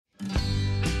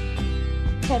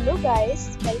Hello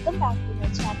guys, welcome back to my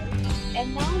channel,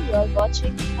 and now you are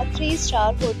watching a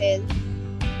 3-star hotel.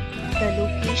 The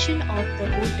location of the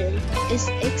hotel is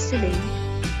excellent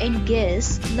and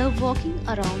guests love walking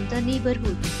around the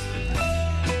neighborhood.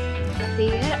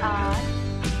 There are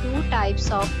 2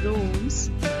 types of rooms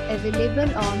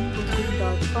available on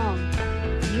booking.com.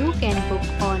 You can book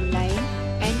online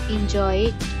and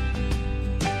enjoy it.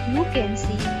 You can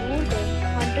see more than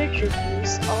 100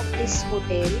 reviews of this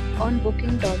hotel on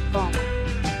booking.com.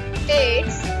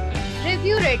 Its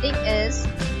review rating is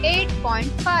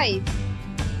 8.5,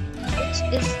 which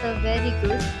is very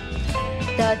good.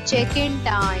 The check-in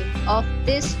time of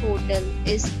this hotel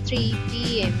is 3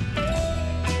 p.m.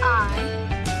 and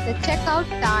the checkout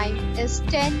time is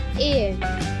 10 a.m.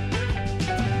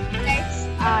 Pets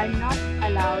are not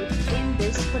allowed in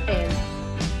this hotel.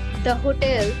 The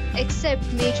hotel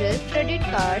accepts major credit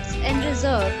cards and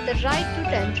reserves the right to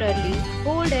temporarily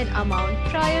hold an amount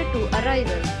prior to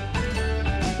arrival.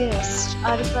 Guests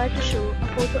are required to show a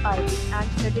photo ID and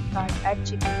credit card at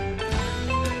check-in.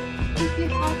 If you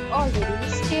have already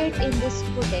stayed in this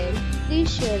hotel,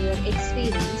 please share your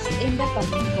experience in the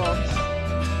comment box.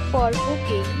 For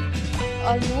booking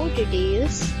or more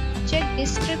details, check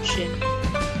description.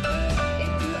 If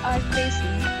you are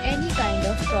facing any kind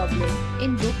of problem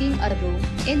in booking a room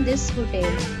in this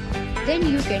hotel, then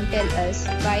you can tell us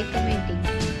by commenting.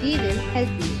 We will help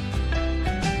you.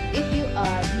 If you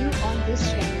are new on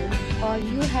this channel or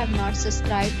you have not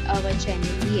subscribed our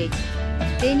channel yet,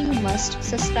 then you must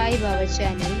subscribe our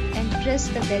channel and press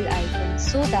the bell icon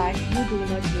so that you do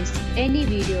not miss any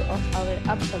video of our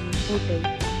upcoming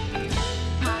hotel.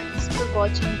 Thanks for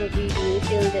watching the video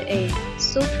till the end.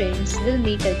 So friends, we'll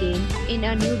meet again in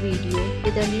a new video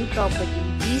with a new property.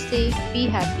 Be safe, be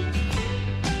happy.